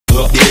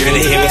up there in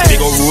the heavens,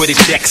 big old Rudy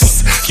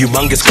checks,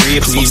 humongous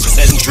cribs,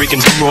 setting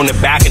drinking beer on the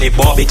back of their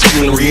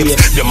barbecue and ribs.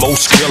 The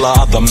most killer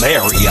of the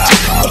Marriott.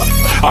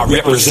 I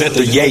represent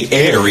the Yay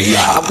area.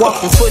 I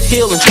walk from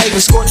Foothill and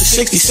Haven, scored the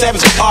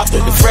 67th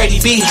Arthur. The Freddie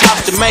B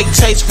house to make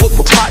tapes with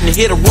my partner,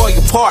 hit a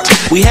Royal Park.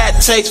 We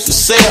had tapes for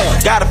sale.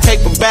 Got a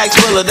paper bag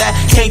full of that,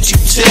 can't you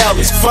tell?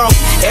 It's funky.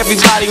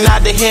 Everybody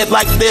nod their head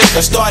like this.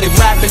 I started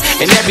rapping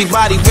and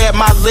everybody read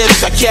my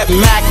lips. I kept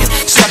macking,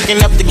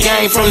 sucking up the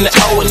game from the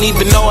O. And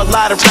even though a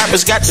lot of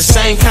rappers got the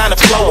same kind of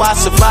flow, I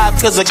survived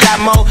cause I got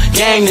more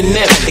game than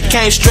them. It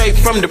came straight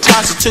from the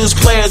prostitutes,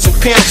 players, and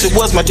pimps. It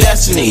was my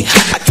destiny.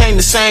 I came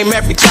the same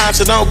every time,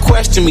 so don't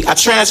question me. I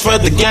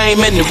transferred the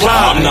game and the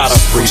rhyme. I'm not a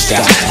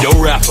freestyle, yo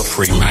rap for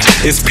free, man.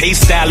 It's pay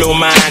style on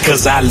mine,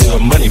 cause I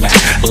love money, man.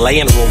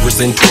 Land Rovers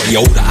and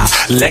Toyota,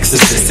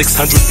 Lexus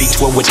 600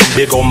 V12 with the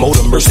big old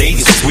motor,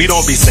 Mercedes. We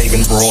don't be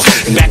saving broad,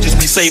 matches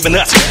be saving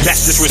us.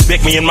 That's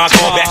disrespect me and my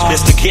car, that's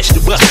best to catch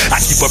the bus.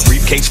 I keep a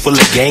briefcase full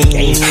of game,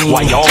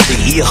 while y'all be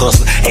here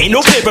hustling. Ain't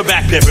no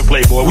paperback pimpin'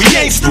 playboy, we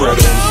ain't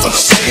struggling.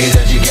 Say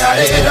that you got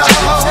it all.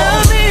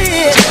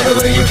 Tell the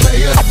way you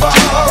play your ball.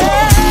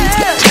 Tell me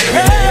that you're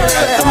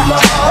at the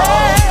mall.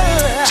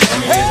 Tell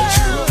me the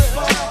truth.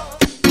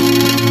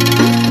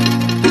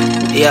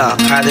 Yeah,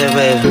 Cardi,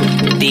 baby.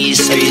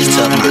 These streets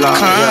took my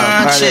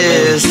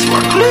conscience.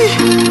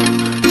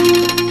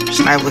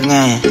 Sniper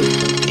gang.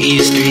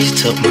 These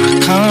streets took my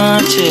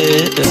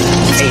conscience.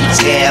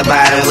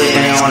 Everybody with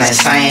me on that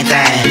same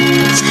thing.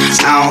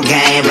 I don't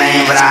gang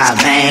bang, but I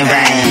bang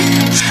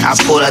bang. I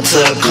pulled up to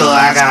the club,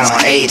 I got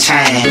on 8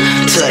 chain.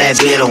 Took that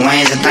bit of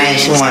wings and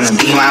things, she wanna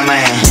be my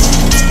man.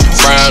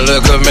 Brown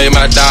liquor made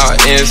my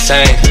dog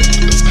insane.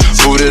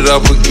 Booted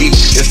up with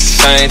geeks, it's the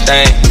same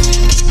thing.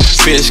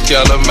 Fish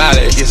killer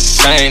Molly, it's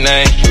the same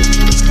name.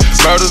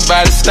 Murders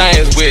by the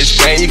stains, which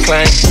gang you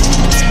claim?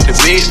 The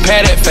bitch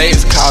pat that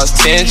face cost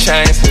 10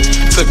 chains.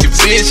 Took your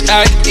bitch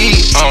out to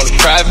eat on the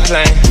private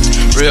plane.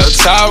 Real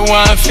talk,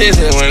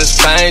 150 when it's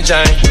plain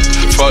Jane.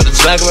 For the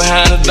junk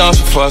behind the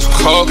dumpster for some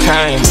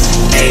cocaine.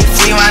 Hey,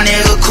 free my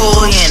nigga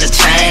cool, he in the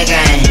chain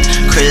gang.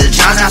 Chris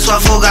Johnson, I swear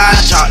for God,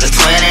 I dropped the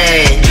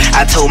 28.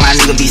 I told my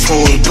nigga be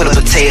smooth, he put a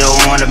potato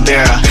on the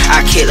barrel.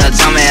 I killed a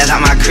dumbass out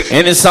my crib.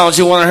 Any songs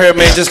you wanna hear,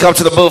 man, just come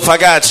to the booth, I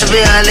got you.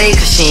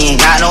 Cause she ain't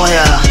got no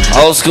hair.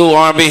 Old school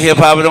R&B,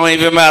 hip-hop, it don't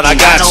even matter, I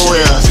got no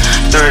you. wheels,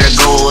 30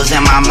 goals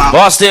in my mouth.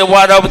 Bar still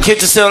wide open,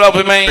 kitchen still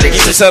open, man. Get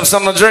yourself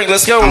something to drink,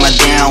 let's go. I'm a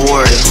damn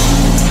warrior.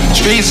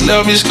 Streets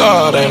left me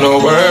scarred, ain't no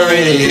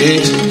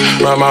worries.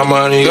 Run my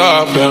money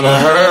off in a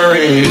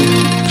hurry.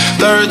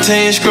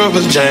 13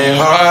 scribbles, Jane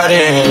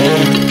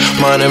Harden.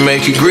 Money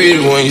make you greedy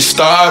when you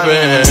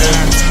starving.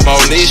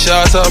 More these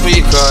shots up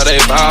because they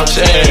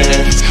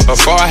vouching.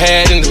 Before I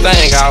had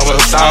anything, I was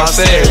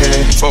saucy.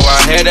 Before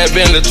I had that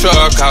bin the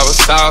truck, I was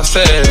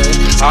saucy.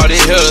 All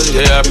these hills,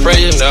 yeah, I pray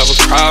you never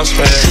cross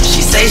me.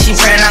 She say she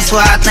pregnant, that's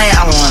why I think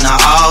I wanna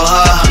all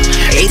her.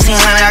 1800,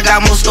 I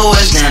got more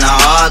stories than an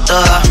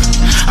author.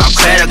 I'm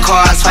credit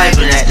card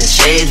swiping at the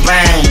shades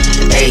bang.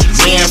 Hey,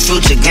 me and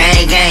Future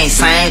gang,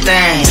 same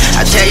thing.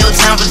 I tell your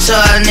temperature,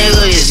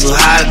 nigga, is you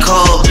hot or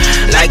cold.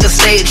 Like a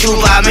state trooper,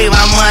 I make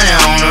my money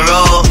on the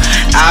road.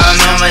 I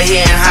remember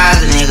hearing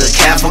highs, a nigga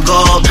cap for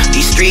gold.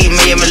 These streets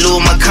made me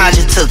lose my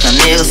conscience, took a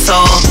nigga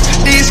soul.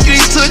 These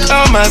streets took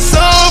all my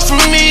soul from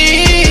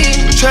me.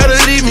 Try to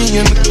leave me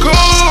in the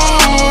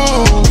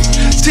cold.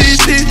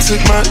 TC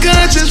took my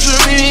conscience from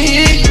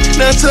me.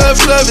 Now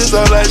tough love is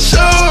all I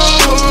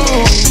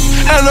show.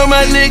 I know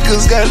my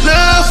niggas got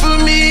love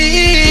for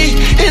me,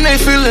 and they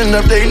filling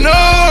up they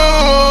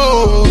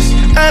nose.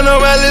 I know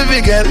my Livy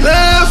got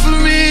love for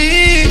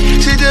me,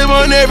 she just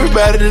want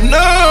everybody to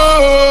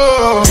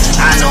know.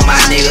 I know my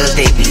niggas,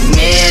 they be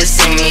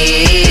missing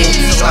me,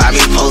 so I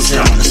be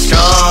posted on the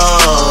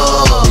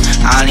stroll.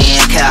 I don't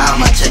even care how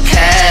much of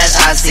cash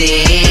I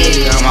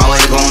see, I'm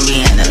always gonna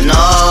be in the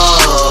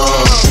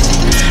know.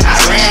 I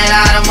ran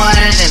out of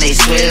money, then they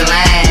switch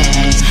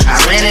lanes. I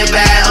ran it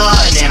back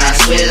up, then I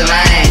switch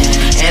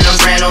lanes. In them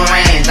brand new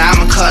range, I'm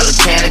a color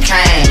candy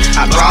cane.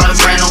 I brought a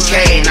brand new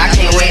cane, I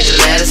can't wait to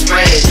let it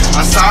spray.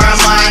 I'm sorry,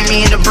 ma, I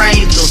mean to bring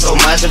you through so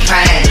much of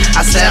pain.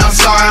 I said I'm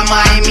sorry, ma,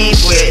 I mean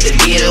for it to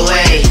get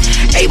away.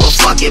 Hey, but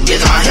fuck it,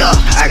 bitch, I'm here,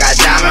 I got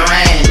diamond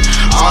rain.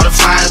 All the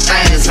finest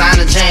things,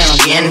 designer jam,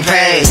 I'm getting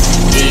paid.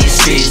 These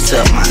streets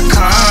took my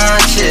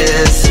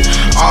conscience.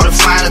 All the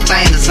finest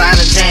things,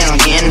 designer jam,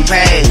 I'm getting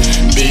paid.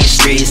 These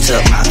streets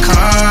took my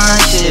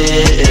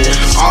conscience.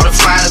 All the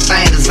finest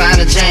things,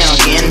 designer jam,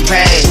 I'm getting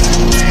paid.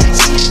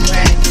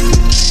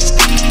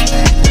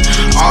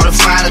 All the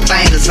finest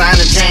things,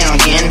 designer jam, I'm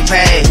getting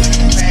paid.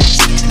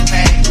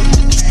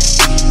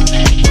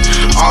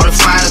 All the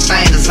finest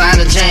things,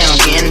 designer jam, I'm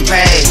getting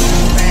paid.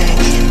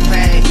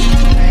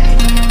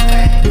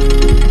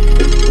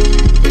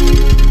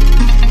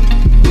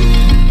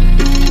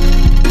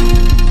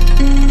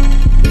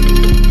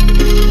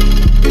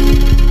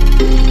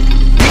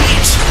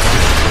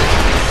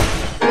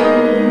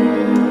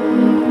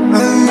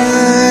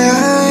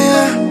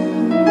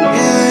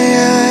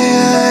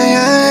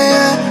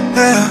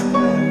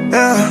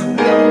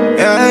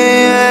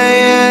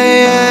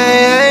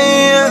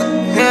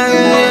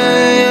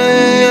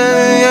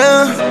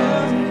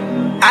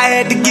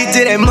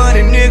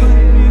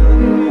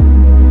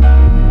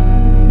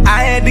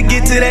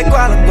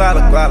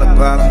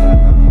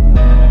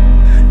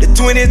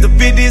 20s, the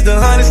 50s, the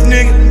 100s,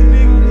 nigga.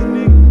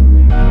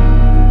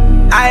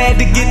 I had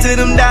to get to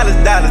them dollars.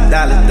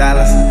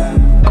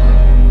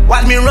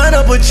 Watch me run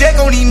up a check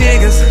on these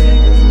niggas.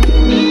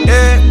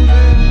 Yeah.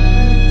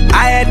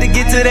 I had to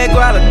get to that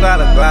guala.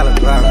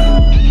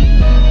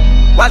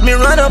 Watch me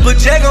run up a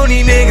check on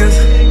these niggas.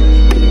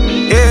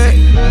 Yeah.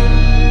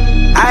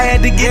 I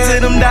had to get to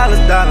them dollars.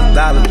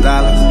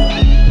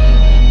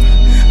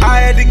 I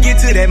had to get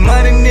to that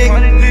money,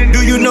 nigga.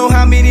 Do you know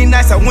how many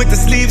nights I went to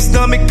sleep,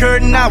 stomach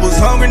hurting, I was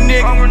hungry,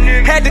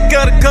 nigga. Had to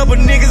cut a couple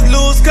niggas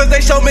loose, cause they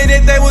showed me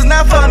that they was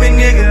not for me,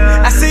 nigga.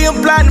 I see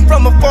them plotting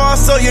from afar,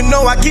 so you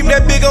know I keep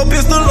that big old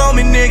pistol on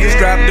me, nigga.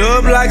 Strapped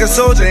up like a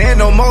soldier, ain't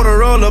no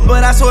Motorola,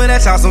 but I swear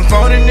that's how some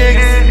phony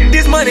niggas.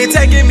 This money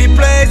taking me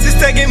places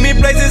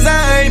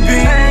I ain't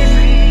been.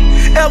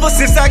 Ever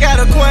since I got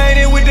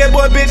acquainted with that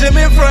boy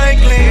Benjamin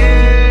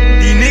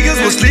Franklin. These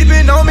niggas was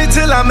sleeping on me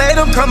till I made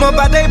them come up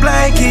out they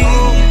blanket.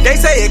 They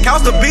say it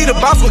costs to be the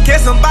boss, well can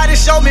somebody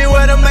show me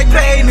where to make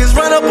payments?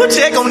 Run up a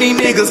check on these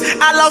niggas,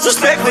 I lost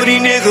respect for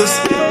these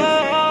niggas.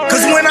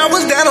 Cause when I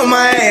was down on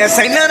my ass,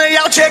 ain't none of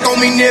y'all check on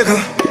me,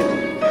 nigga.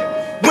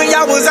 When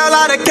y'all was all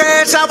out of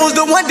cash, I was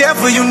the one there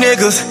for you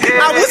niggas.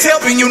 I was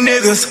helping you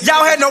niggas.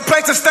 Y'all had no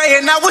place to stay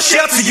and I was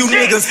shelter you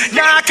niggas.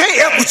 Now I can't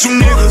help with you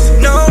niggas.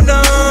 No.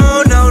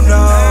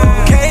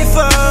 Can't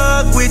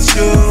fuck with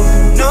you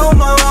no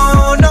more.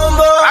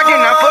 I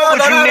cannot fuck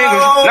with you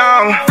niggas.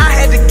 No. I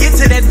had to get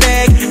to that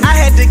bag. I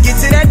had to get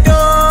to that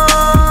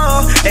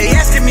door. They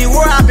asking me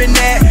where I been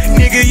at.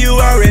 Nigga,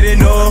 you already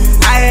know.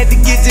 I had to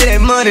get to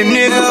that money,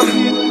 nigga.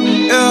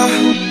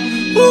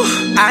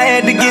 I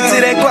had to get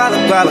to that guala.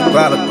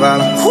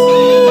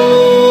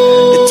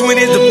 The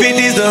 20s, the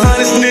 50s, the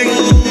 100s, nigga.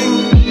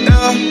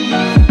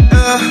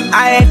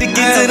 I had to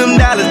get to them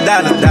dollars.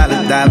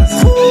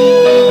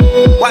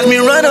 Watch me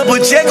run up a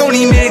check on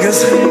these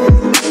niggas.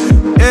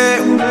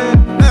 Yeah.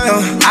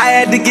 I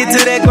had to get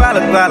to that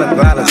guala.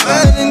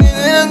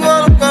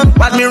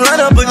 Watch me run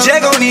up a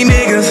check on these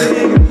niggas.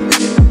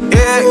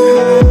 Yeah.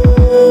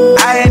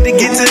 I had to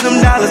get to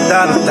them dollars.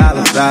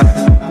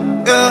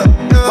 Yeah.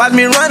 Watch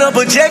me run up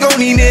a check on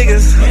these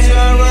niggas. Watch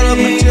y'all run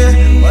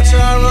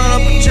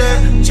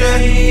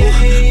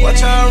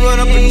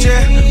up a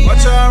check.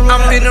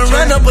 I'm finna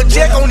run up a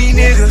check on these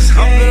niggas. I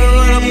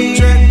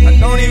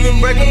don't even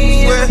break up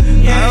the sweat.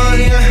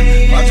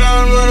 Watch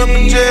y'all run up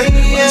a check.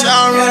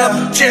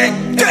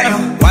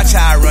 Watch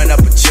how I run up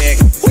a check.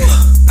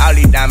 All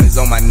these diamonds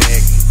on my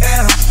neck.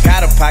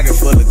 Got a pocket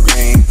full of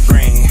green.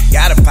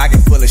 Got a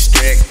pocket full of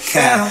strict.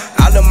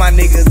 All of my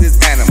niggas is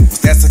animals.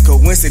 That's a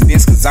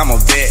coincidence cause I'm a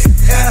vet.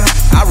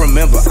 I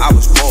remember I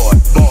was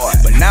bored,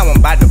 but now I'm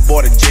about to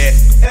board a jet.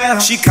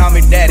 She call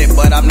me daddy,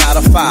 but I'm not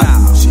a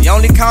father. She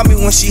only call me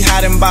when she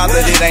hot and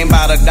bothered. It ain't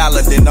about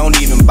 $1, then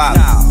don't even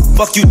bother.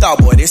 Fuck you thought,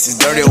 boy, this is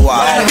dirty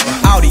water.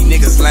 All these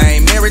niggas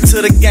lame, married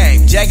to the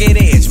game. Jagged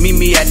edge, meet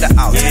me at the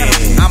altar.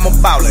 I'm a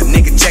baller,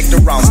 nigga, check the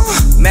roster.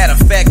 Matter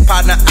of fact,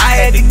 partner, I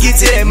had to get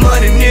to that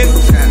money, nigga.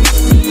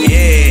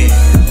 Yeah.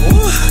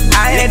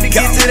 I had to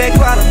get to that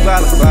guala. I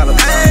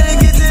had to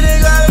get to that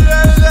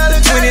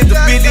guala. 20s, the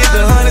 50s, the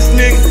 100s,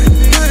 nigga.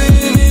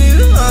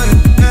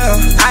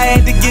 I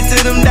had to get to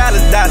them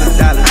dollars.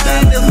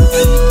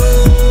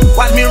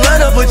 Watch me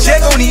run up a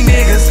check on these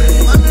niggas.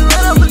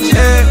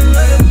 Yeah.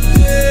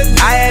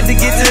 I had to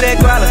get to that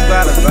guala.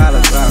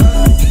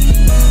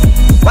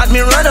 Watch me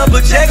run up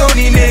a check on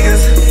these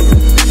niggas.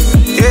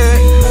 Yeah.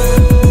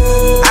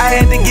 I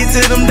had to get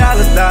to them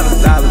dollars.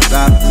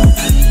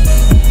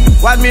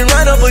 Watch me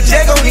run up a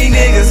check on these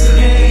niggas.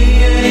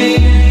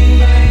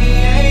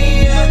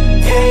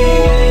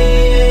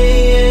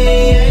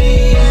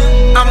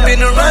 I'm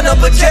finna run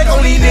up a check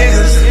on these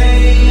niggas.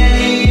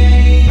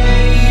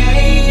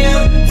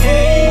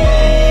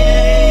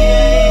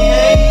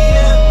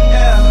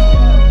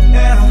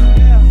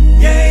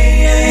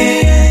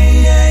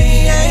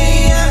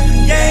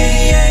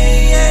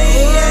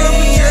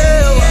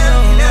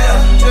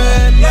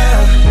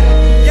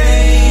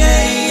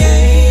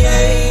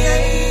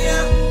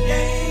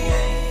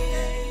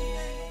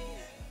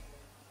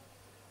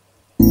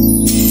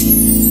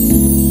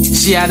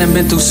 See, I done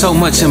been through so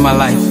much in my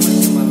life,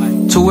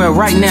 to where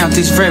right now, at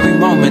this very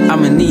moment,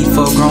 I'm in need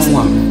for a grown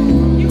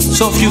woman.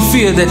 So if you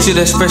feel that you're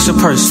that special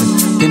person,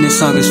 then this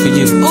song is for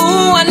you. Ooh,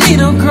 I need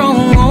a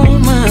grown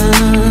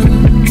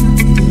woman.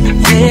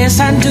 Yes,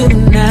 I do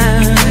now.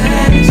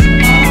 That is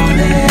all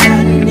that I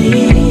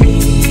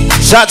need.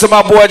 Shout out to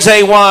my boy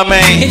J1,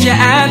 man. If you're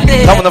out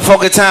there, coming to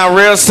Focus Town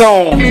real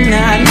soon.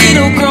 I need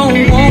a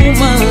grown woman.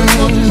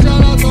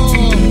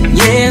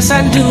 Yes,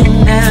 I do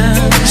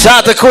now. Shout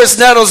out to Chris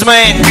Nettles,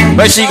 man.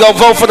 Make sure you go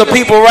vote for the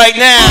people right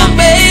now. Oh,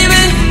 baby,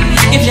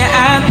 if you're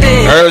out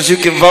there, girls, you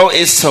can vote.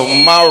 It's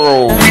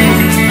tomorrow.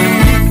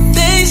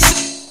 This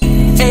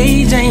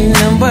age ain't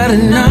nothing but a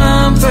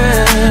number.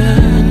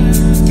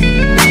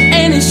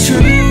 And it's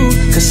true,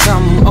 cause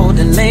some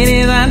older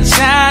ladies are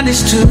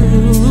childish too.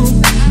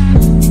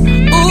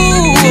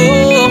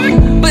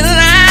 Ooh, but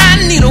I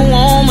need a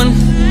woman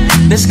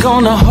that's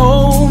gonna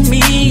hold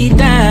me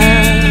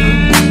down.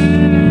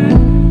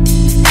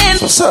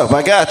 What's up?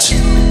 I got you.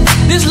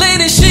 This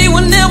lady, she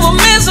will never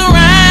mess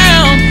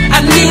around. I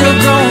need a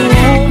grown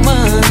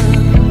woman.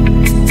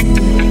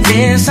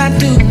 Yes, I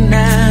do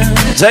now.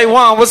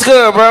 J1, what's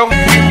good, bro? Ooh,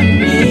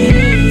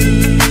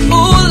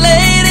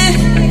 lady,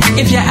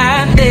 if you're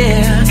out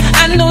there,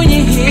 I know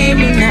you hear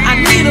me now.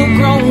 I need a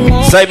grown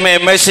woman. Say,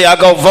 man, make sure y'all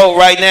go vote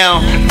right now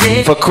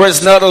for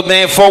Chris Nuttles,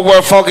 man, Fort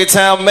Worth Funky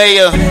Town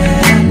Mayor.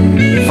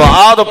 For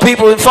all the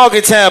people in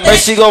Funky Town, make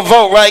sure you go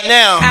vote right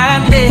now.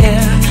 Out there,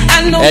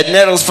 I know at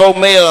Nettles for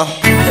Mayor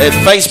at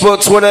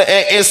Facebook, Twitter,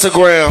 and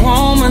Instagram.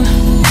 Woman,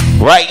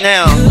 right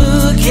now.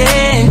 Cook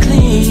and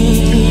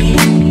clean.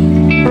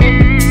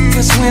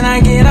 Cause when I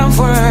get off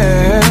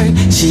work,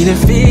 she done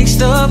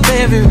fixed up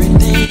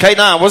everything.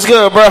 K9, what's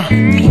good, bro?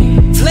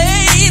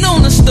 Laid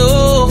on the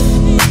stove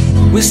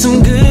with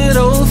some good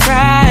old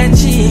fried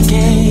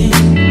chicken.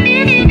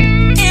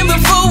 And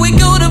before we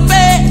go to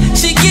bed,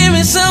 she give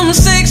me some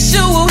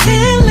sexual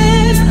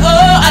healing. Oh,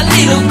 I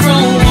need a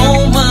grown woman.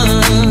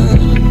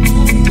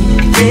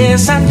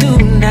 Yes, I do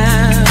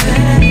now.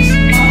 That's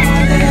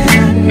all that I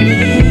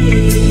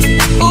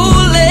need. Ooh,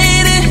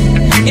 lady,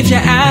 if you're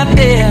out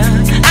there,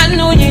 I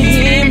know you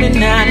hear me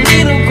now. I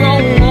need a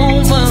grown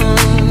woman.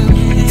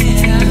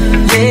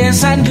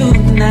 Yes, I do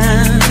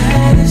now.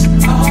 That's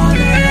all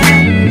that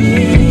I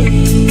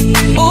need.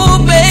 Ooh,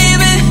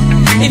 baby,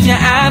 if you're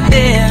out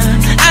there,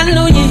 I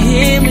know you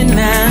hear me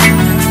now.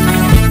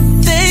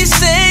 They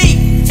say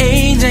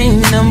age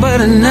ain't nothing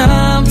but a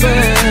number.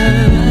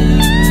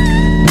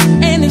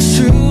 And it's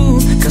true,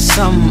 cause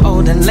some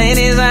older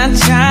ladies are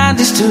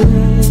childish too.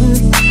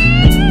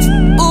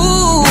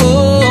 Ooh,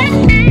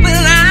 but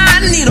I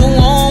need a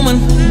woman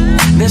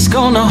that's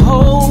gonna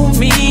hold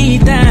me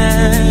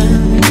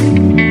down.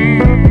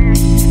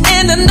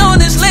 And I know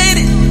this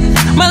lady,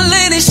 my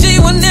lady, she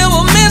will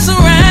never mess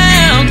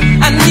around.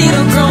 I need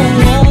a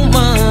grown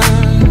woman.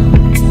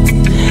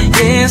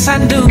 Yes, I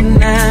do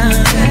now.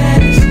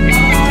 That's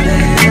all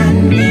that I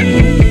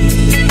need.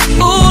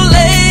 Ooh,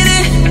 lady,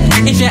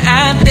 if you're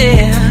out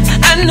there,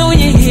 I know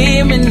you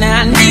hear me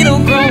now. I need a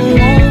grown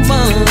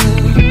woman.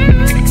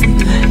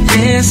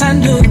 Yes, I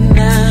do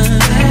now.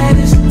 That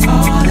is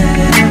all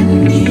that I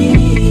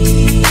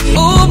need.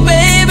 Ooh,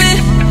 baby,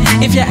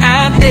 if you're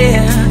out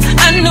there,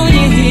 I know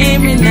you hear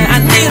me now. I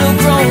need a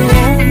grown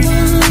woman.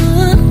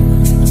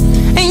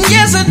 And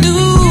yes, I do.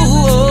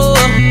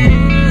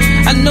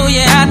 I know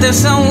you're out there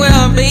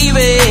somewhere,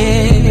 baby.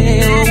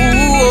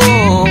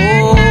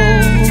 Oh,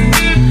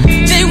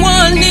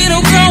 J1 need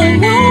a grown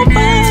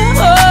woman.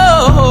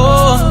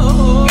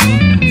 Oh,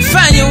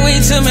 find your way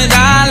to me,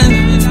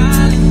 darling.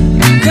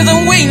 Cause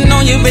I'm waiting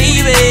on you,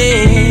 baby.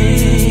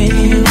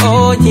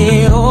 Oh,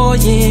 yeah, oh,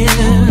 yeah.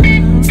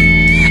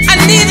 I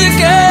need you,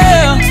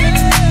 girl.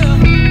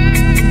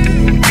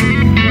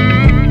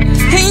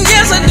 And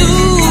yes, I do.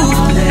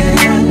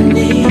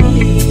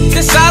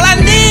 That's all I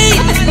need.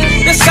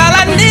 That's all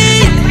I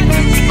need.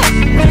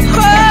 Oh,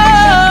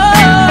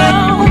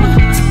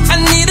 I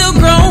need a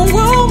grown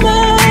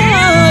woman.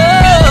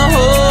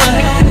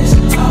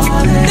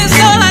 That's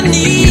all I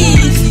need.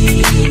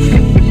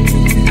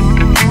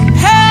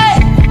 Hey,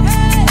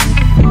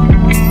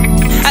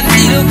 I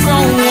need a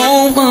grown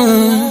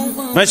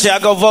woman. Make sure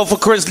y'all go vote for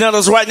Chris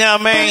Nettles right now,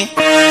 man.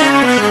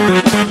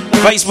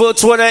 Facebook,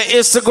 Twitter,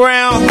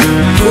 Instagram.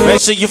 Make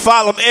sure you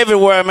follow him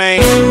everywhere,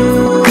 man.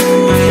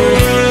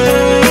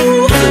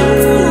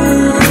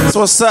 So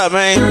what's up,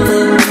 man?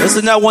 This is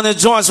another one of the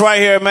joints right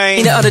here,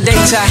 man. The other day, to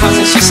her house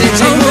and she said,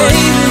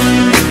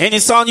 "Baby, any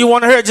song you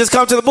want to hear, just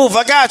come to the booth.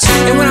 I got you."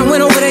 And when I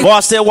went over there,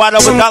 boy, still wide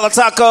open dollar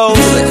tacos.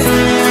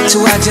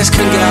 So I just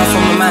couldn't get off of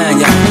my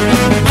mind, y'all.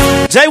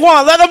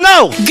 J1, let them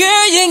know.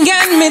 Girl, you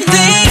got me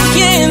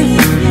thinking.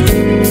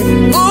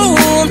 Ooh,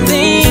 I'm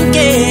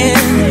thinking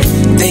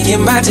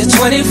about you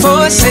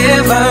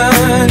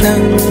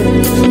 24/7.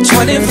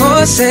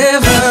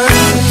 24/7.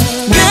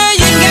 Girl,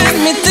 you got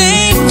me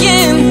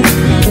thinking.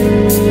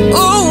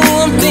 Ooh,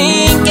 I'm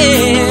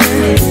thinking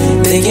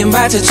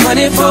about you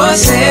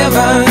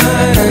 24/7.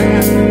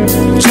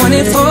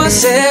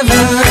 24/7.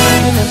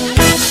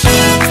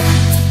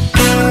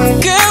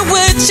 Girl,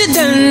 what you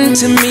done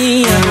to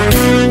me?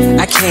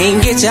 I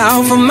can't get you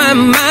off of my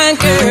mind,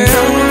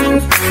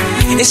 girl.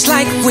 It's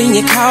like when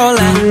you call,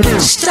 I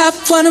stop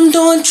what I'm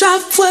doing,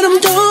 drop what I'm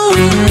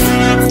doing,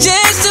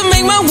 just to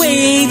make my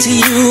way to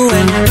you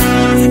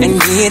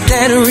and get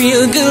that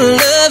real good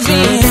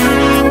loving.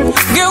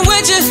 Girl,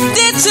 what you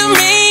did to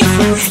me,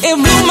 it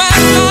blew my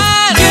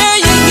mind. Girl,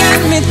 you got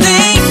me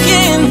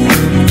thinking.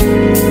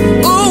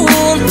 Ooh,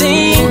 I'm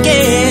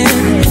thinking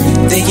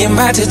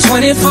about you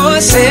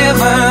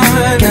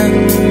 24/7.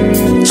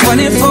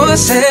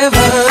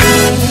 24/7.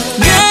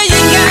 Girl,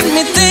 you got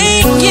me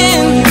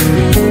thinking.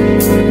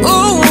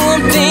 Ooh,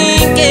 I'm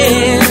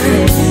thinking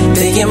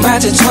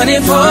about you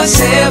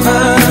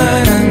 24/7.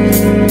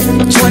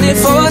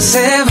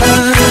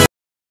 24/7.